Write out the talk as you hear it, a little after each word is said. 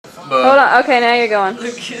But hold on. Okay, now you're going.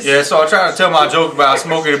 yeah, so I tried to tell my joke about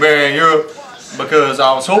Smokey the Bear in Europe because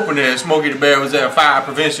I was hoping that Smokey the Bear was their fire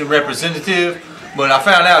prevention representative, but I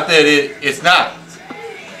found out that it's not.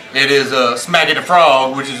 It is Smacky the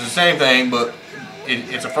Frog, which is the same thing, but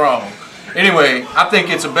it's a frog. Anyway, I think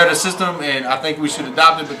it's a better system, and I think we should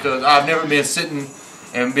adopt it because I've never been sitting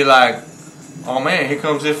and be like, oh man, here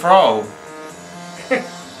comes this frog.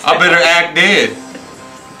 I better act dead.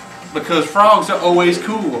 Because frogs are always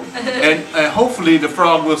cool. And hopefully the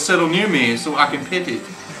frog will settle near me so I can pet it.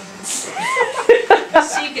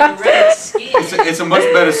 So you can rub its skin. It's a much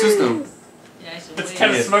better system. Yeah, It's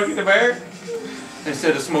kind of Smokey the Bear?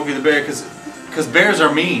 Instead of Smokey the Bear, because bears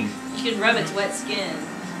are mean. You can rub its wet skin.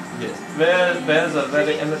 Yes. Bears are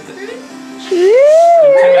very intimidating.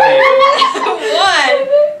 What?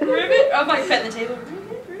 Ribbit? I'm like petting the table.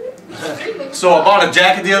 So I bought a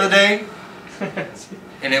jacket the other day.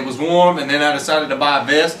 And it was warm, and then I decided to buy a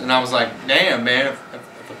vest, and I was like, damn, man, if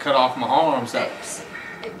I cut off my arms,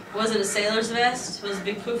 Was it a sailor's vest? Was it a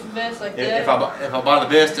big poofy vest like that? if I bought a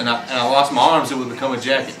vest and I lost my arms, it would become a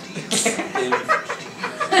jacket.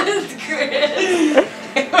 That's great.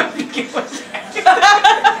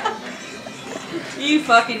 You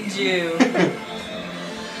fucking Jew.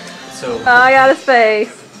 So Oh, I got his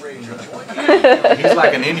face. he's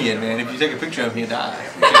like an Indian, man. If you take a picture of him, he'll die.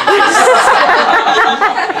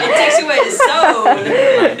 It takes away his soul.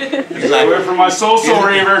 He's like, Away from my soul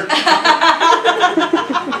reaver.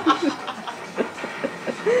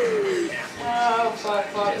 Oh,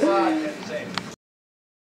 fuck.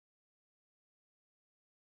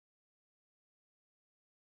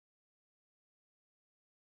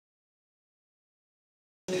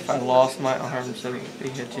 If I lost my arms, it would be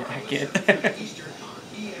a jacket.